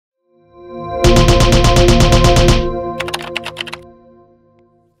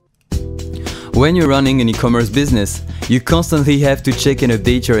When you're running an e-commerce business, you constantly have to check and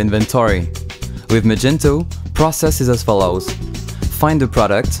update your inventory. With Magento, process is as follows. Find the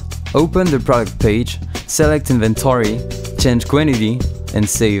product, open the product page, select inventory, change quantity, and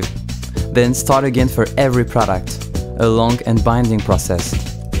save. Then start again for every product, a long and binding process.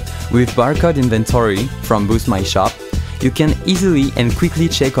 With Barcode Inventory from Boostmyshop, you can easily and quickly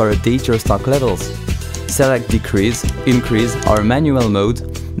check or update your stock levels. Select decrease, increase or manual mode,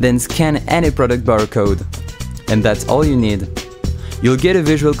 then scan any product barcode. And that's all you need. You'll get a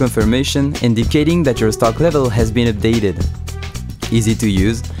visual confirmation indicating that your stock level has been updated. Easy to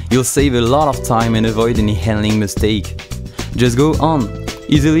use, you'll save a lot of time and avoid any handling mistake. Just go on,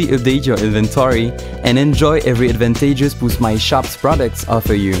 easily update your inventory and enjoy every advantageous Boostmyshop's products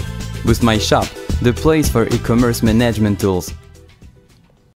offer you. Boostmyshop, the place for e-commerce management tools.